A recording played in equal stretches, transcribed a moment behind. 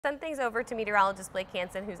Send things over to meteorologist Blake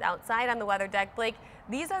Hansen, who's outside on the weather deck. Blake,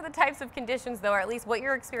 these are the types of conditions, though, or at least what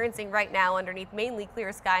you're experiencing right now underneath mainly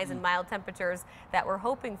clear skies and mild temperatures that we're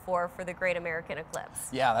hoping for the Great American Eclipse.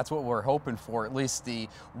 Yeah, that's what we're hoping for, at least the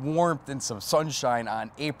warmth and some sunshine on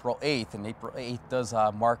April 8th. And April 8th does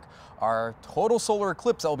mark our total solar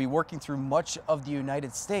eclipse that will be working through much of the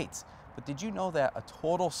United States. But did you know that a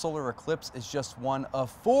total solar eclipse is just one of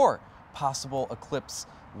 4 possible eclipses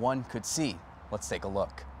one could see? Let's take a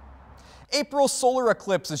look. April's solar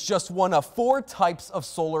eclipse is just one of 4 types of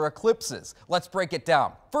solar eclipses. Let's break it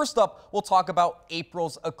down. First up, we'll talk about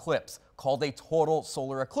April's eclipse, called a total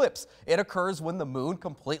solar eclipse. It occurs when the moon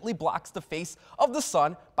completely blocks the face of the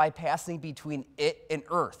sun by passing between it and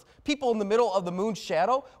Earth. People in the middle of the moon's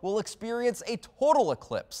shadow will experience a total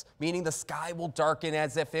eclipse, meaning the sky will darken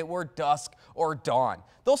as if it were dusk or dawn.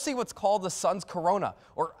 They'll see what's called the sun's corona,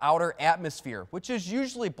 or outer atmosphere, which is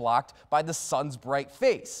usually blocked by the sun's bright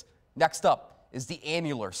face. Next up is the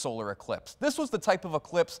annular solar eclipse. This was the type of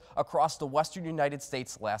eclipse across the western United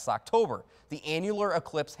States last October. The annular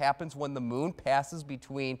eclipse happens when the moon passes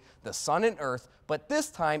between the sun and Earth, but this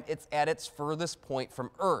time it's at its furthest point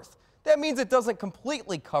from Earth. That means it doesn't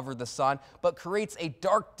completely cover the sun, but creates a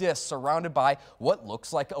dark disk surrounded by what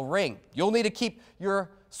looks like a ring. You'll need to keep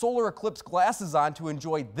your solar eclipse glasses on to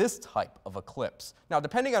enjoy this type of eclipse. Now,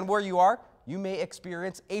 depending on where you are, you may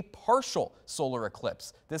experience a partial solar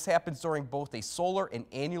eclipse. This happens during both a solar and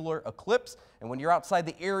annular eclipse, and when you're outside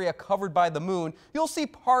the area covered by the moon, you'll see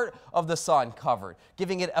part of the sun covered,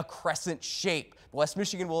 giving it a crescent shape. West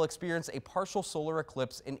Michigan will experience a partial solar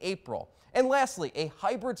eclipse in April. And lastly, a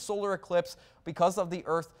hybrid solar eclipse. Because of the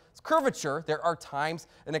Earth's curvature, there are times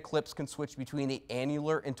an eclipse can switch between the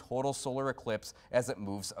annular and total solar eclipse as it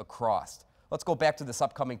moves across. Let's go back to this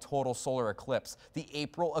upcoming total solar eclipse. The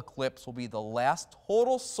April eclipse will be the last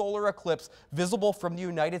total solar eclipse visible from the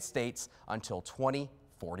United States until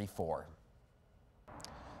 2044.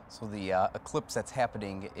 So the eclipse that's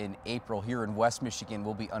happening in April here in West Michigan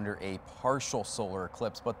will be under a partial solar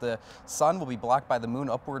eclipse, but the sun will be blocked by the moon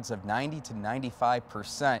upwards of 90 to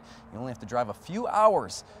 95%. You only have to drive a few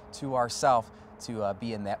hours to our south to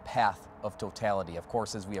be in that path of totality. Of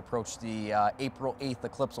course, as we approach the April 8th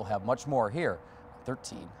eclipse, we'll have much more here.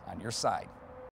 13 on your side.